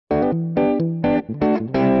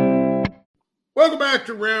Welcome back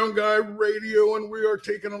to Round Guy Radio, and we are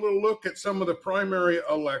taking a little look at some of the primary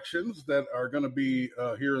elections that are going to be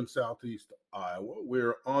here in Southeast Iowa.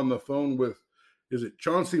 We're on the phone with, is it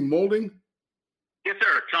Chauncey Molding? Yes,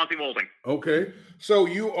 sir. Chauncey Molding. Okay. So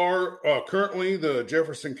you are currently the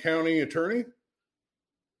Jefferson County Attorney?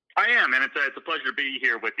 I am, and it's a pleasure to be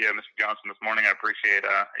here with you, Mr. Johnson, this morning. I appreciate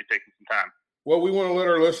you taking some time. Well, we want to let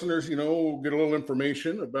our listeners, get a little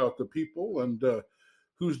information about the people and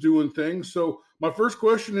who's doing things. So my first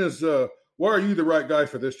question is, why are you the right guy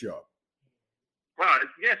for this job? Well,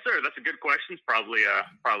 yes, sir. That's a good question. Probably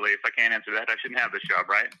if I can't answer that, I shouldn't have this job,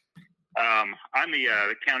 right? I'm the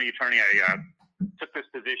county attorney. I took this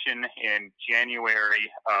position in January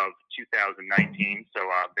of 2019, so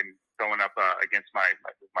I've been going up against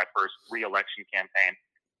my first re-election campaign.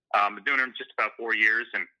 Been doing it just about 4 years,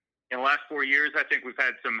 and in the last 4 years, I think we've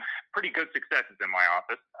had some pretty good successes in my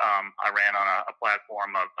office. I ran on a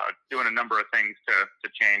platform of doing a number of things to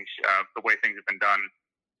change the way things have been done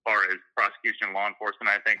as far as prosecution and law enforcement.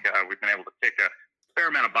 I think we've been able to tick a fair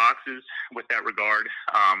amount of boxes with that regard.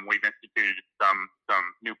 We've instituted some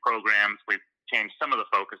new programs. We've changed some of the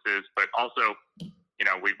focuses, but also,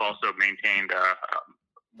 we've also maintained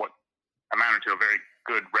what amounted to a very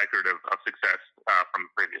good record of success from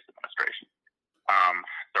the previous administration.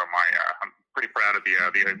 So I'm pretty proud of the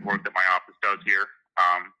work that my office does here,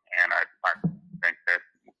 and I think that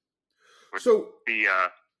it would be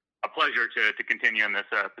a pleasure to continue in this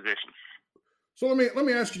position. So let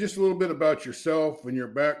me ask you just a little bit about yourself and your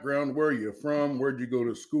background. Where are you from? Where'd you go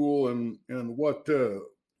to school? And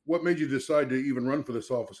what made you decide to even run for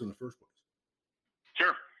this office in the first place?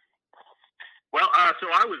 Sure. Well, so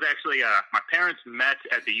I was actually my parents met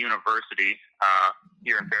at the university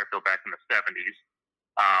here in Fairfield back in the 70s.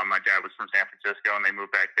 My dad was from San Francisco, and they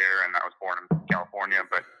moved back there, and I was born in California.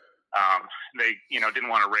 But they, didn't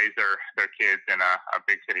want to raise their kids in a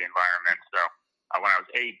big city environment. So when I was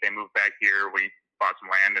 8, they moved back here. We bought some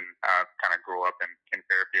land and kind of grew up in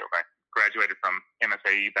Fairfield. I graduated from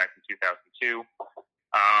MSAE back in 2002,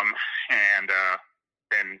 and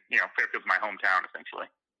then Fairfield's my hometown essentially.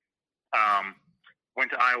 Went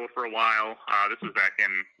to Iowa for a while. This was back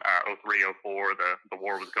in 03, 04. The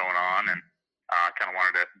war was going on, and I kind of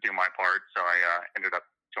wanted to do my part, so I ended up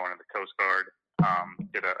joining the Coast Guard.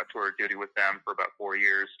 Did a tour of duty with them for about 4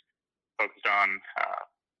 years. Focused on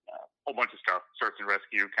a whole bunch of stuff: search and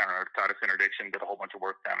rescue, counter-narcotics interdiction. Did a whole bunch of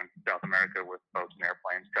work down in South America with boats and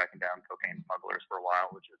airplanes, tracking down cocaine smugglers for a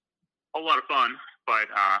while, which is a whole lot of fun. But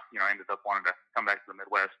I ended up wanting to come back to the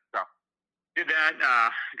Midwest, so did that.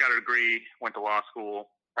 Got a degree. Went to law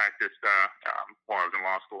school. Practiced while I was in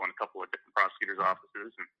law school in a couple of different prosecutors'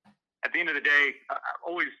 offices. And at the end of the day, I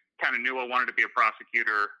always kind of knew I wanted to be a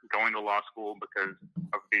prosecutor going to law school because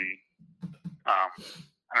of the I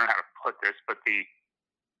don't know how to put this, but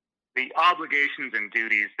the obligations and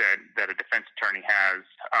duties that a defense attorney has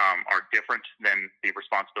are different than the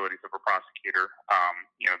responsibilities of a prosecutor.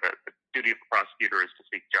 The duty of a prosecutor is to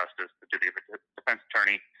seek justice. The duty of a defense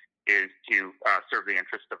attorney is to serve the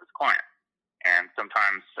interest of his client. And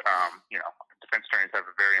sometimes, defense attorneys have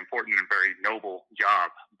a very important and very noble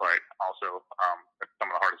job, but also some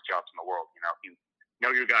of the hardest jobs in the world. You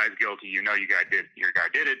know your guy is guilty. Your guy did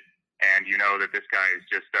it, and you know that this guy is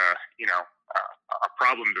just a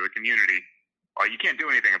problem to the community. Well, you can't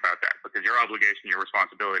do anything about that because your obligation, your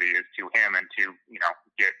responsibility is to him and to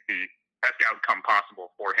get the best outcome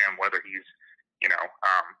possible for him, whether he's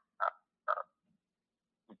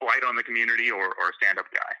blight on the community or a stand-up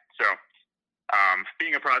guy. So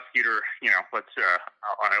being a prosecutor,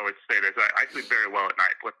 I always say this, I sleep very well at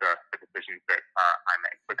night with the decisions that I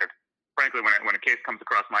make, because frankly, when a case comes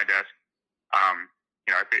across my desk,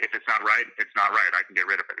 if it's not right, it's not right. I can get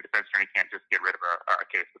rid of it. A defense attorney can't just get rid of a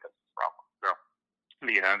case because it's a problem. So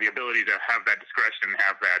the ability to have that discretion,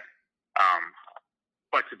 have that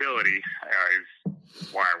flexibility is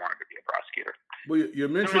why I wanted to be a prosecutor. Well, you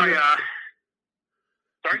mentioned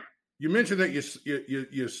sorry? You mentioned that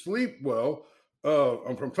you sleep well.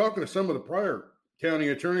 From talking to some of the prior county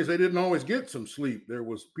attorneys, they didn't always get some sleep. There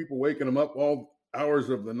was people waking them up all hours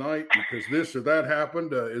of the night because this or that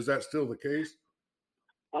happened. Is that still the case?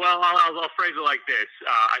 Well, I'll phrase it like this.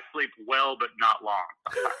 I sleep well, but not long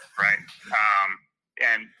sometimes, right?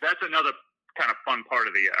 And that's another kind of fun part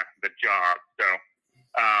of the job. So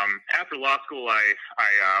after law school, I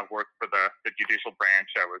worked for the judicial branch.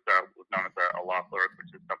 I was known as a law clerk,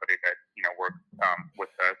 which is somebody that works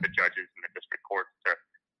with the judges in the district courts to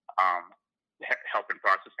help in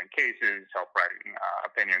processing cases, help writing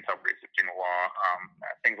opinions, help researching the law,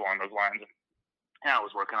 things along those lines. And I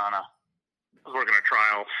was working on a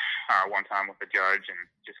trial one time with the judge and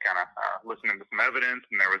just kind of listening to some evidence.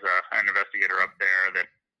 And there was an investigator up there that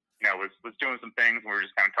was doing some things. And we were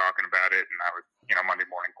just kind of talking about it. And I was Monday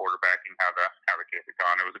morning quarterbacking how the case had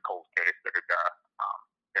gone. It was a cold case that had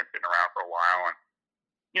been sitting around for a while. And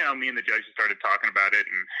me and the judge started talking about it,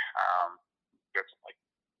 and just like,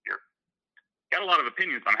 you're got a lot of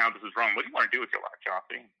opinions on how this is wrong. What do you want to do with your life,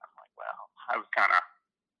 Chauncey? I'm like, well, I was kind of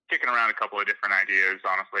kicking around a couple of different ideas.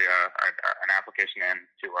 Honestly, an application in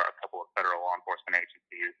to a couple of federal law enforcement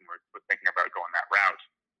agencies, and was thinking about going that route.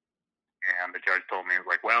 And the judge told me, he was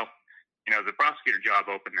like, well, the prosecutor job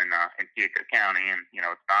opened in Keokuk County, and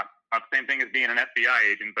it's not the same thing as being an FBI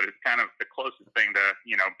agent, but it's kind of the closest thing to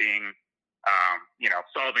being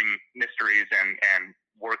solving mysteries and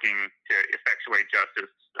working to effectuate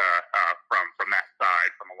justice from that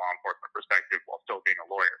side, from a law enforcement perspective, while still being a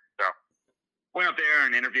lawyer. So went up there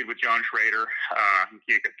and interviewed with John Schrader in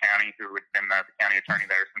Keokuk County, who had been the county attorney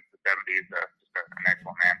there since the 70s, just an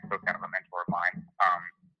excellent man, so kind of a mentor of mine.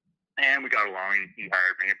 And we got along. He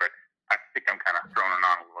hired me, but I think I'm kind of throwing it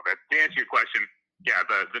on a little bit. To answer your question, yeah,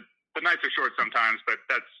 the nights are short sometimes, but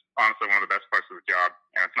that's honestly one of the best parts of the job.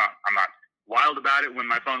 And I'm not wild about it when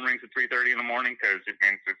my phone rings at 3:30 in the morning, because it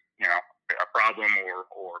means it's a problem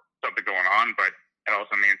or something going on, but it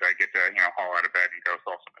also means I get to haul out of bed and go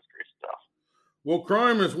solve some mystery stuff. Well,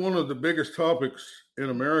 crime is one of the biggest topics in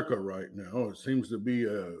America right now. It seems to be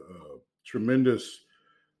a tremendous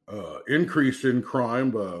increase in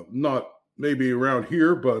crime, not maybe around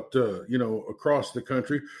here, but across the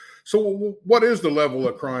country. So what is the level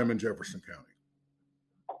of crime in Jefferson County?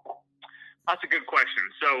 That's a good question.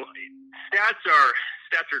 So stats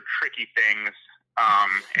are tricky things,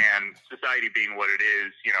 and society being what it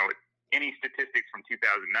is, any statistics from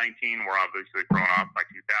 2019 were obviously thrown off by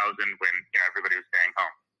 2000 when everybody was staying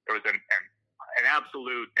home. There was an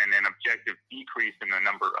absolute and an objective decrease in the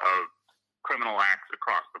number of criminal acts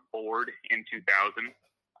across the board in 2000,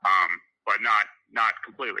 but not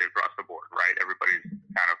completely across the board, right? Everybody's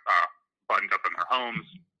kind of buttoned up in their homes.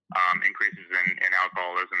 Increases in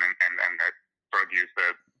alcoholism and the drug use,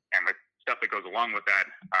 and the stuff that goes along with that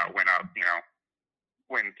went up.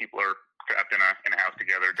 When people are trapped in a house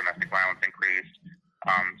together, domestic violence increased.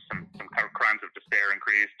 Some crimes of despair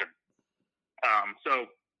increased.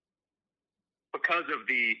 So because of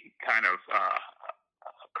the kind of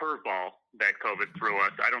curveball that COVID threw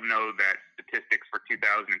us, I don't know that statistics for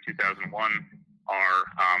 2000 and 2001 are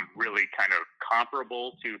really kind of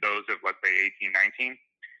comparable to those of, let's say, 18, 19.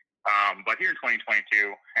 But here in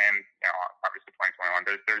 2022 and obviously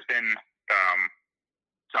 2021, there's been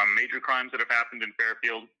some major crimes that have happened in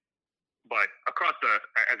Fairfield. But across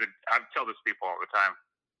I tell this to people all the time,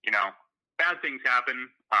 bad things happen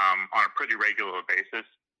on a pretty regular basis.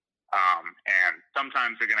 And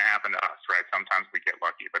sometimes they're going to happen to us, right? Sometimes we get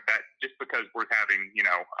lucky. But that just because we're having,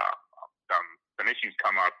 some issues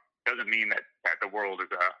come up doesn't mean that the world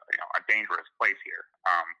is a dangerous place here.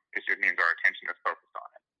 It just means our attention is focused on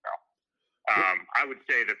it. So I would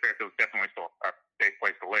say that Fairfield's definitely still a safe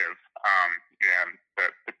place to live. And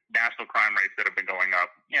the national crime rates that have been going up,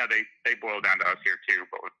 they boil down to us here too,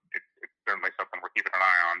 but it's certainly something we're keeping an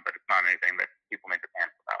eye on, but it's not anything that people need to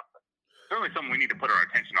panic about. But certainly something we need to put our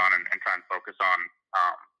attention on and try and focus on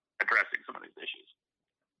addressing some of these issues.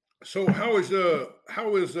 So how is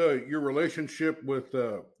your relationship with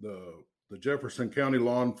the Jefferson County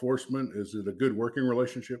law enforcement? Is it a good working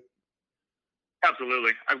relationship?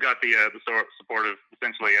 Absolutely. I've got the support of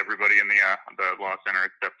essentially everybody in the law center,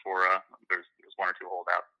 except for there's one or two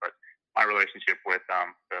holdouts. But my relationship with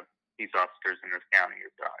the peace officers in this county is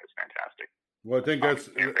fantastic. Well, I think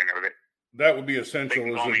that would be essential,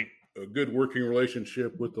 is a good working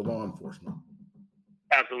relationship with the law enforcement.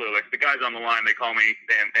 Absolutely. The guys on the line, they call me,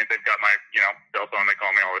 and they've got my cell phone. They call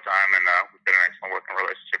me all the time, and we've got an excellent working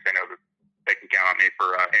relationship. They know that they can count on me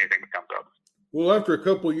for anything that comes up. Well, after a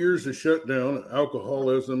couple of years of shutdown,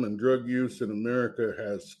 alcoholism and drug use in America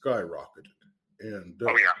has skyrocketed. And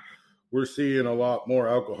we're seeing a lot more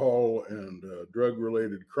alcohol and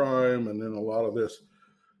drug-related crime, and then a lot of this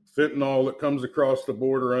fentanyl that comes across the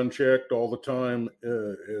border unchecked all the time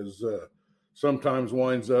is sometimes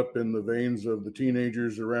winds up in the veins of the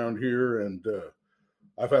teenagers around here. And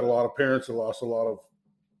I've had a lot of parents that lost a lot of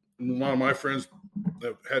my friends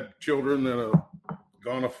that had children that have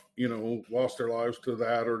gone, lost their lives to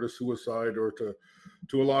that, or to suicide, or to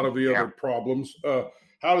a lot of the other problems.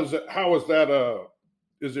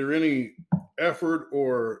 Is there any effort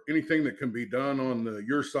or anything that can be done on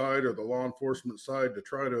your side or the law enforcement side to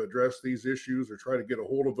try to address these issues, or try to get a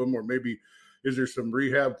hold of them? Or maybe is there some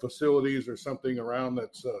rehab facilities or something around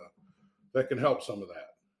that can help some of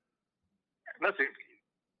that? That's a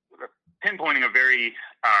pinpointing a very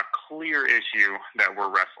clear issue that we're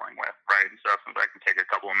wrestling with, right? And so if I can take a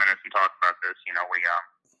couple of minutes and talk about this, we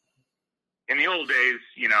in the old days,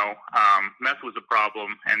 meth was a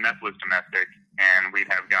problem, and meth was domestic, and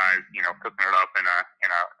we'd have guys, cooking it up in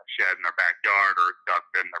a shed in their backyard or stuck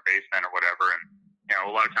in their basement or whatever, and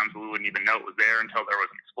a lot of times we wouldn't even know it was there until there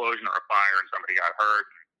was an explosion or a fire and somebody got hurt.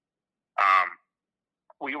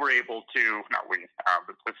 We were able to,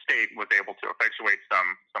 the state was able to effectuate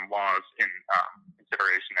some laws in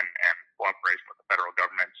consideration and cooperation with the federal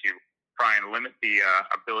government to try and limit the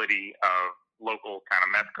ability of local kind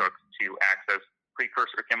of meth cooks to access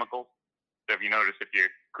precursor chemicals. So if you notice, if you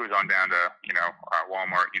cruise on down to,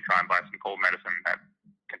 Walmart, you try and buy some cold medicine that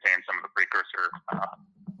contains some of the precursor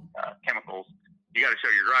chemicals, you got to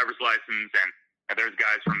show your driver's license, and there's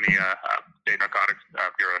guys from the State Narcotics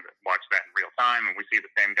Bureau that watch that in real time, and we see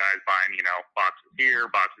the same guys buying, boxes here,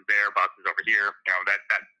 boxes there, boxes over here. That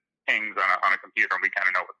hangs on a computer, and we kind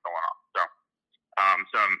of know what's going on. So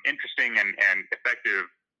some interesting and effective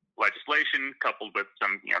legislation coupled with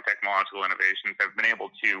some technological innovations have been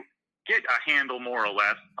able to get a handle more or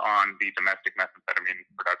less on the domestic methamphetamine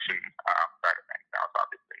production side of things. Now, it's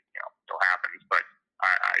obviously still happens, but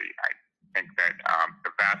I think that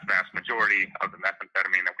the vast majority of the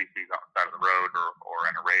methamphetamine that we see on the side of the road or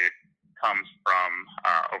in a raid comes from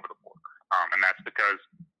over the border, and that's because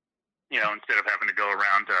instead of having to go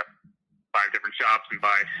around to 5 different shops and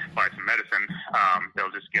buy some medicine,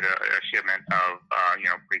 they'll just get a shipment of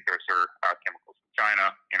precursor chemicals from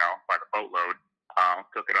China, by the boatload,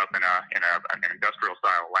 cook it up in an industrial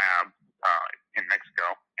style lab in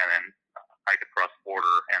Mexico, and then hike across the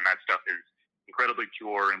border, and that stuff is incredibly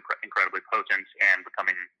pure, incredibly potent, and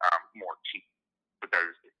becoming more cheap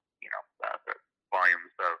because the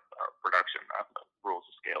volumes of production, the rules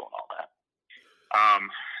of scale, and all that.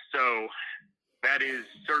 So that is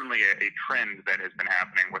certainly a trend that has been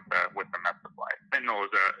happening with the meth supply. Fentanyl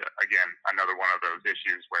is again another one of those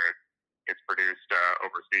issues where it's produced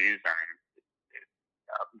overseas. I mean,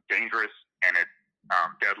 it's dangerous, and it's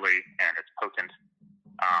deadly, and it's potent.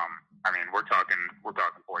 We're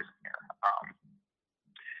talking poison here.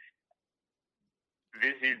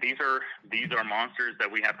 These are monsters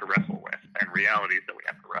that we have to wrestle with, and realities that we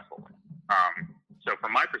have to wrestle with. So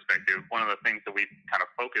from my perspective, one of the things that we've kind of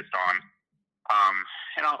focused on,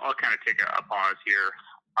 and I'll kind of take a pause here.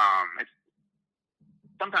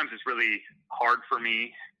 Sometimes it's really hard for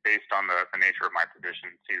me, based on the nature of my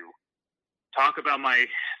position, to talk about my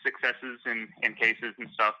successes in cases and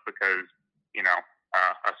stuff, because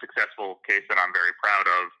a successful case that I'm very proud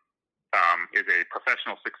of is a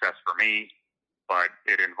professional success for me, but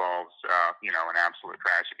it involves an absolute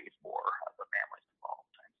tragedy for the families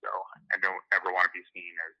involved. And so I don't ever want to be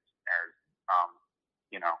seen as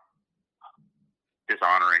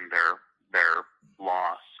dishonoring their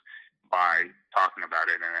loss by talking about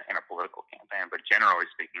it in a political campaign. But generally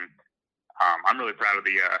speaking, I'm really proud of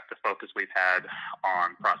the focus we've had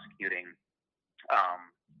on prosecuting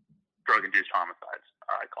drug-induced homicides,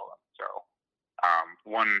 I call them. So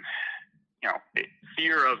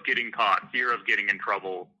fear of getting caught, fear of getting in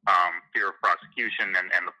trouble, fear of prosecution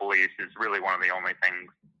and the police is really one of the only things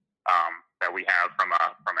that we have from a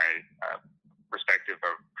perspective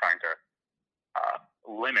of trying to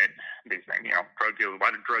limit these things. Drug dealers. Why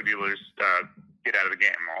do drug dealers get out of the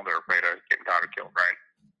game? Well, they're afraid of getting caught or killed, right?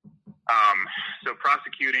 So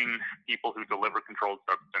prosecuting people who deliver controlled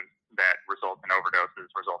substance that result in overdoses,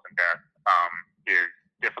 result in death, is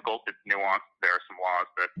difficult. It's nuanced. There are some laws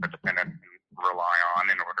that the defendant can rely on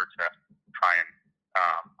in order to try and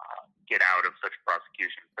get out of such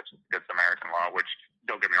prosecution, such as the Good Samaritan Law, which,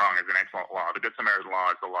 don't get me wrong, is an excellent law. The Good Samaritan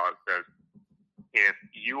Law is the law that says if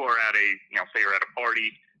you are at say you're at a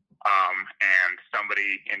party and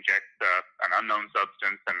somebody injects an unknown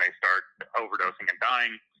substance and they start overdosing and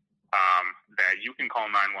dying, that you can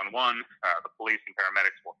call 911. The police and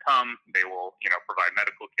paramedics will come. They will, provide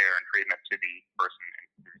medical care and treatment to the person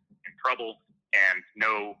in trouble, and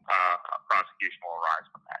no prosecution will arise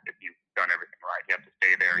from that if you've done everything right. You have to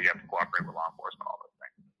stay there. You have to cooperate with law enforcement, all those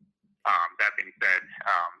things. That being said,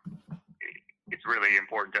 it's really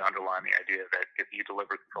important to underline the idea that if you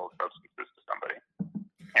deliver controlled substances to somebody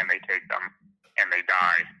and they take them and they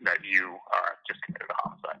die, that you just committed a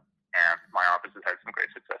homicide. And my office has had some great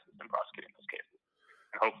successes in prosecuting those cases.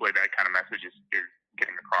 And hopefully that kind of message is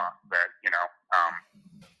getting across that,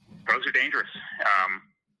 drugs are dangerous.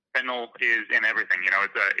 Fentanyl is in everything.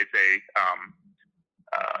 It's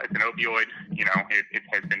an opioid. It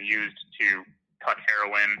has been used to cut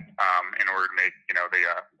heroin in order to make, the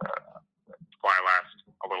supply last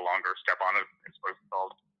a little longer. Step on it is what it's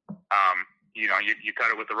called. you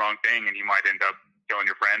cut it with the wrong thing, and you might end up killing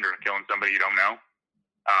your friend or killing somebody you don't know.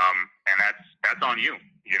 And that's on you.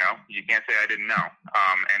 You can't say I didn't know.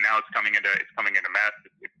 And now it's coming into meth.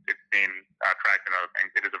 It's being tracked and other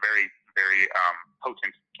things. It is a very, very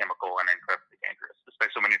potent chemical and incredibly dangerous,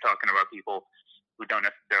 especially when you're talking about people who don't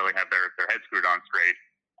necessarily have their head screwed on straight,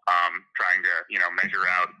 trying to measure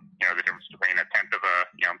out the difference between a tenth of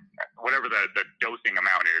whatever the dosing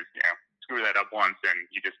amount is. Screw that up once and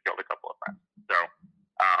you just killed a couple of friends. So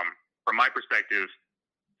from my perspective,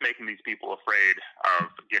 making these people afraid of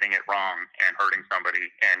getting it wrong and hurting somebody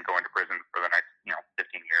and going to prison for the next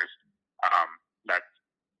 15 years,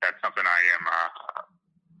 that's something I am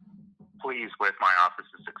pleased with my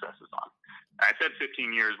office's successes on. I said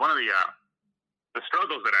 15 years. One of the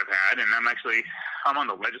struggles that I've had, and I'm on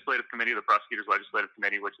the legislative committee, the prosecutors' legislative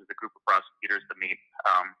committee, which is a group of prosecutors that meet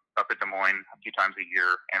up at Des Moines a few times a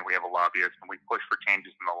year, and we have a lobbyist, and we push for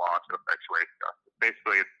changes in the law to effectuate justice.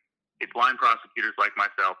 Basically, it's line prosecutors like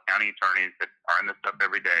myself, county attorneys that are in this stuff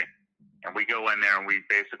every day, and we go in there and we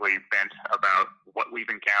basically vent about what we've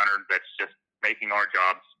encountered that's just making our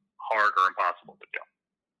jobs hard or impossible to do.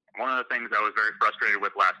 And one of the things I was very frustrated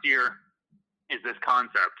with last year is this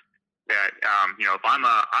concept that if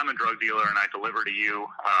I'm a drug dealer and I deliver to you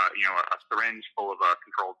a syringe full of a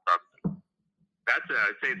controlled substance, that's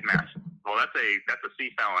say it's meth. Well, that's a C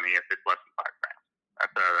felony if it's less than 5 grams.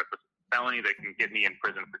 That's a felony that can get me in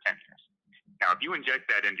prison for 10 years. Now, if you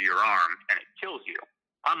inject that into your arm and it kills you,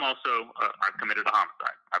 I've committed a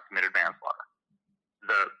homicide. I've committed manslaughter.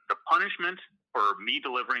 The punishment for me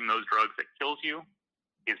delivering those drugs that kills you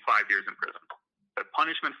is 5 years in prison. The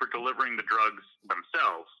punishment for delivering the drugs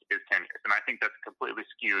themselves is 10 years. And I think that's a completely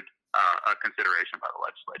skewed consideration by the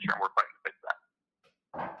legislature, and we're fighting to fix that.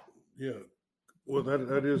 Yeah. Well,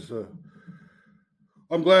 that is...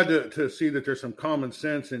 I'm glad to see that there's some common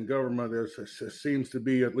sense in government. There seems to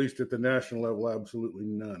be, at least at the national level, absolutely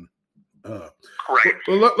none. Right.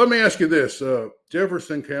 Well, let me ask you this.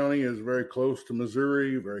 Jefferson County is very close to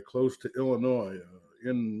Missouri, very close to Illinois.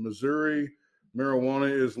 In Missouri,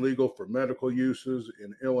 marijuana is legal for medical uses.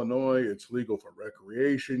 In Illinois, it's legal for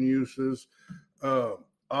recreation uses. I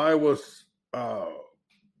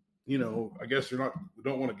guess we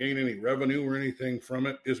don't want to gain any revenue or anything from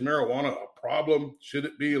it. Is marijuana a problem? Should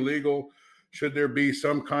it be illegal? Should there be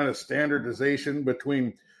some kind of standardization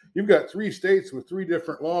between? You've got 3 states with 3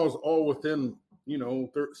 different laws, all within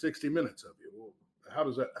 60 minutes of you. How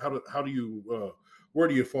does that? How do you? Where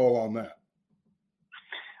do you fall on that?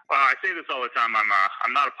 Well, I say this all the time.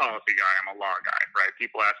 I'm not a policy guy. I'm a law guy, right?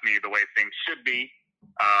 People ask me the way things should be.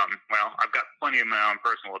 Well, I've got plenty of my own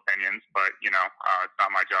personal opinions, but it's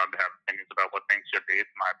not my job to have opinions about what things should be.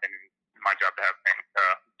 It's my job to have things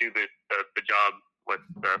do the job with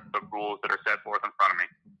the rules that are set forth in front of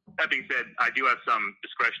me. That being said, I do have some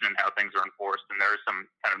discretion in how things are enforced, and there are some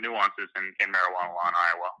kind of nuances in marijuana law in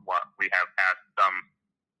Iowa. We have passed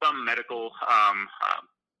some medical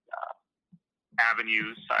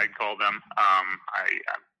avenues, I'd call them.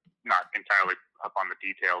 I'm not entirely up on the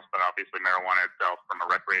details, but obviously marijuana itself, from a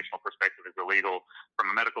recreational perspective, is illegal. From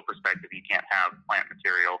a medical perspective, you can't have plant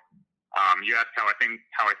material. You asked how I think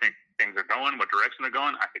things are going, what direction they're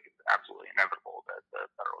going. I think it's absolutely inevitable that the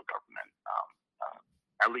federal government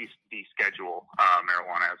at least deschedule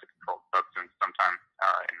marijuana as a controlled substance sometime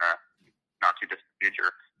in the not too distant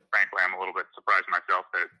future. Frankly, I'm a little bit surprised myself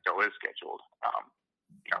that it still is scheduled.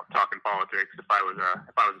 Talking politics, if I was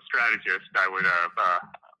a strategist, I would have.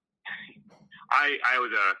 I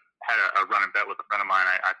had a running bet with a friend of mine.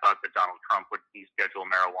 I thought that Donald Trump would deschedule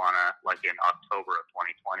marijuana like in October of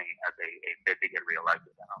 2020 as a bid to get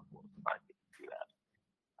reelected. And I was surprised he could do that.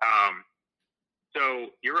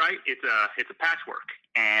 So you're right. It's a patchwork,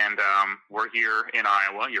 and we're here in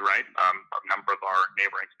Iowa. You're right. A number of our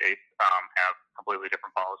neighboring states have completely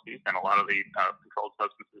different policies, and a lot of the controlled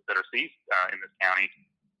substances that are seized in this county,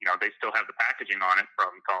 they still have the packaging on it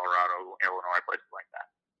from Colorado, Illinois, places like that.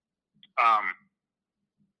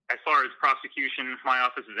 As far as prosecution, my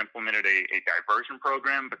office has implemented a diversion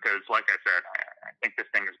program because, like I said, I think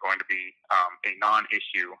this thing is going to be a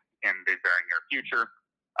non-issue in the very near future.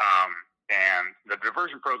 And the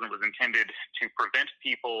diversion program was intended to prevent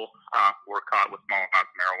people who are caught with small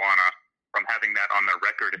amounts of marijuana from having that on their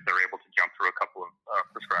record if they're able to jump through a couple of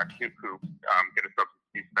prescribed hoops, get a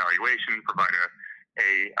substance abuse evaluation, provide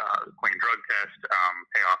a clean drug test,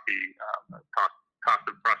 pay off the cost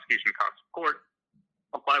of prosecution, cost of court,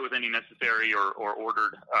 apply with any necessary or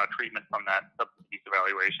ordered treatment from that substance abuse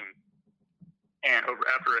evaluation. And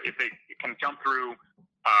if they can jump through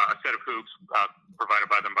a set of hoops provided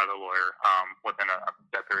by them by the lawyer within a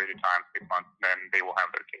set period of time, 6 months, then they will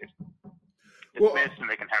have their case. dismissed and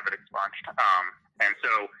they can have it expunged. And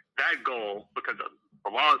so that goal, because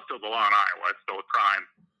the law is still the law in Iowa, it's still a crime.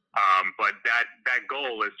 But that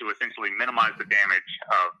goal is to essentially minimize the damage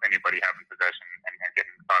of anybody having possession and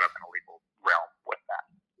getting caught up in a legal realm with that.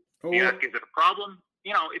 Oh, You ask, is it a problem?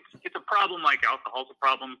 It's a problem like alcohol's a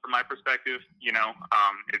problem from my perspective.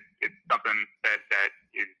 It's something that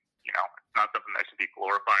is, it's not something that should be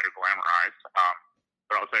glorified or glamorized.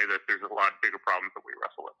 But I'll tell you that there's a lot bigger problems that we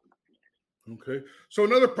wrestle with in the community. okay. So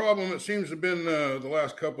another problem that seems to have been the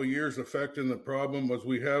last couple of years affecting the problem was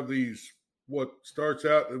we have these, what starts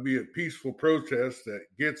out to be a peaceful protest that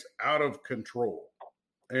gets out of control.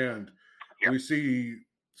 And we see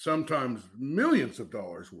sometimes millions of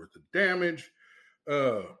dollars worth of damage.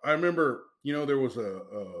 I remember, there was a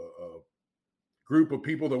group of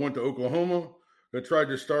people that went to Oklahoma that tried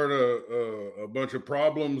to start a bunch of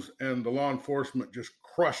problems, and the law enforcement just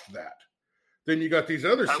crushed that. Then you got these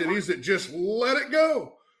other cities that just let it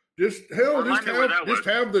go. Just have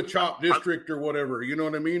the CHOP district or whatever. You know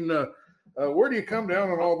what I mean? Where do you come down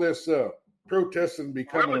on all this protesting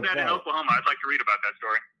becoming? Where was that in Oklahoma? I'd like to read about that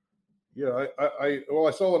story. Yeah,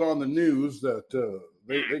 I saw it on the news that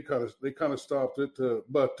they kind of stopped it.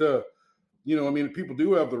 But people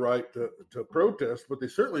do have the right to protest, but they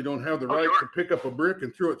certainly don't have the right to pick up a brick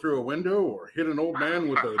and throw it through a window or hit an old man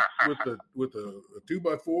with a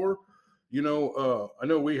 2x4. I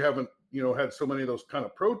know we haven't had so many of those kind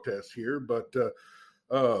of protests here, but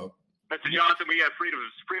Mr. Johnson, we have freedom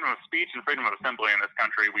of speech and freedom of assembly in this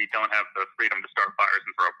country. We don't have the freedom to start fires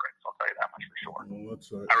and throw bricks. I'll tell you that much for sure. Well,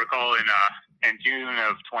 that's right. I recall in June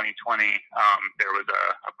of 2020, there was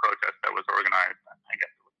a protest that was organized. I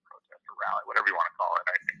guess it was a protest or rally, whatever you want to call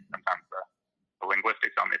it. I think sometimes the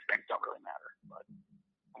linguistics on these things don't really matter. But,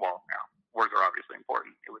 words are obviously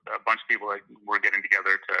important. It was a bunch of people that were getting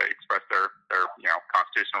together to express their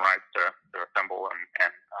constitutional rights to assemble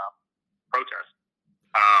and protest.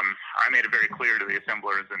 I made it very clear to the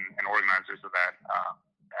assemblers and organizers of that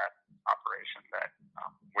operation that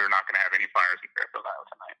we're not going to have any fires in Fairfield, Iowa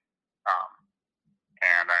tonight.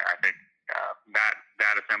 And I think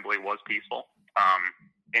that assembly was peaceful.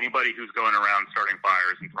 Anybody who's going around starting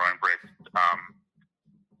fires and throwing bricks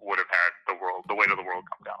would have had the weight of the world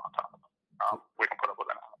come down on top of them. We don't put up with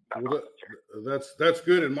that. That's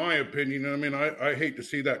good in my opinion. I mean, I hate to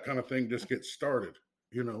see that kind of thing just get started,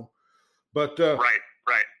 But right.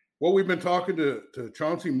 Well, we've been talking to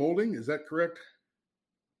Chauncey Molding. Is that correct?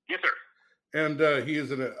 Yes, sir. And he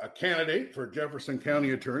is a candidate for Jefferson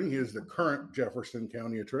County Attorney. He is the current Jefferson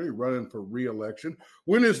County Attorney running for re-election.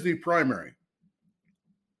 When is the primary?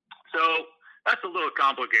 So that's a little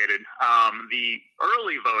complicated. The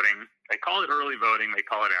early voting, they call it early voting. They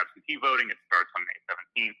call it absentee voting. It starts on May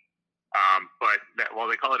 17th. While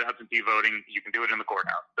they call it absentee voting, you can do it in the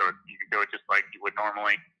courthouse. So you can do it just like you would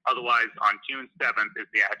normally. Otherwise, on June 7th is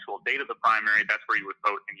the actual date of the primary. That's where you would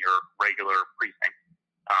vote in your regular precinct.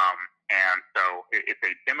 And so it's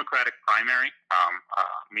a Democratic primary.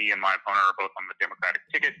 Me and my opponent are both on the Democratic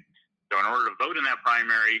ticket. So in order to vote in that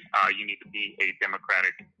primary, you need to be a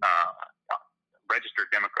Democratic,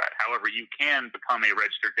 registered Democrat. However, you can become a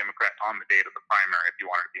registered Democrat on the date of the primary if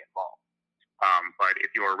you wanted to be involved. But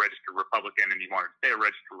if you're a registered Republican and you wanted to stay a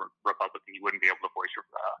registered Republican, you wouldn't be able to voice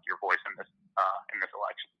your voice in this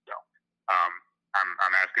election. So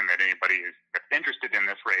I'm asking that anybody that's interested in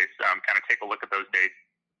this race kind of take a look at those dates.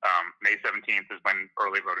 May 17th is when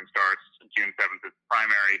early voting starts. June 7th is the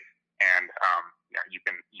primary, and you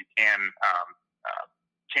can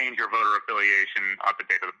change your voter affiliation at the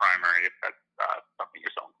date of the primary if that's something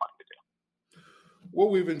you're so inclined to do. Well,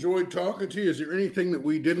 we've enjoyed talking to you. Is there anything that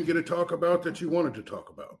we didn't get to talk about that you wanted to talk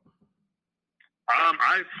about?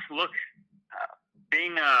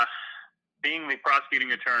 Being the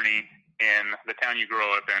prosecuting attorney in the town you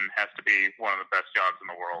grow up in has to be one of the best jobs in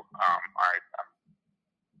the world. I'm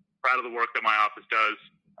proud of the work that my office does.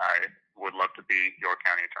 I would love to be your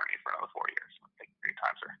county attorney for another 4 years. Thank you for your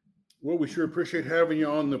time, sir. Well, we sure appreciate having you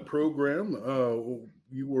on the program.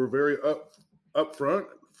 You were very upfront,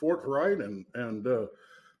 forthright, and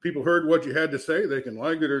people heard what you had to say. They can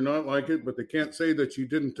like it or not like it, but they can't say that you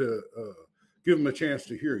didn't give them a chance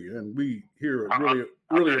to hear you. And we here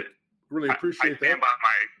really appreciate that. I stand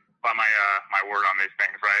by my word on these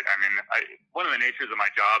things, right? I mean, one of the natures of my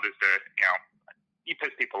job is to, you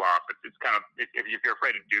piss people off. It's kind of, if you're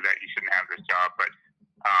afraid to do that, you shouldn't have this job. But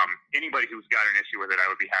anybody who's got an issue with it, I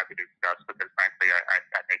would be happy to discuss, because frankly,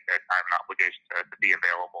 I think that I have an obligation to be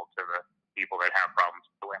available to the people that have problems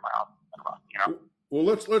with the way my office is run, Well,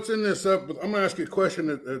 let's end this up. I'm going to ask you a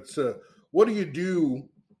question. That's what do you do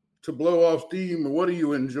to blow off steam, or what do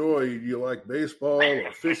you enjoy? Do you like baseball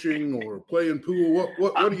or fishing or playing pool?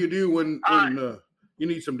 What do you do when you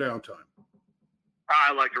need some downtime?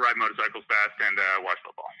 I like to ride motorcycles fast and watch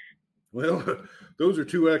football. Well, those are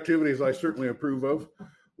two activities I certainly approve of.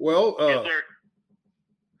 Well, yes, sir.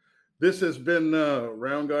 This has been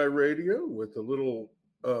Round Guy Radio with a little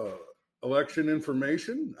election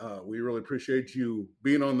information. We really appreciate you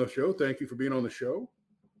being on the show. Thank you for being on the show.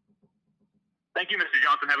 Thank you, Mr.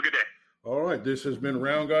 Johnson. Have a good day. All right. This has been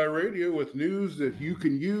Round Guy Radio with news that you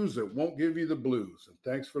can use that won't give you the blues. And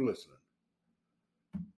thanks for listening.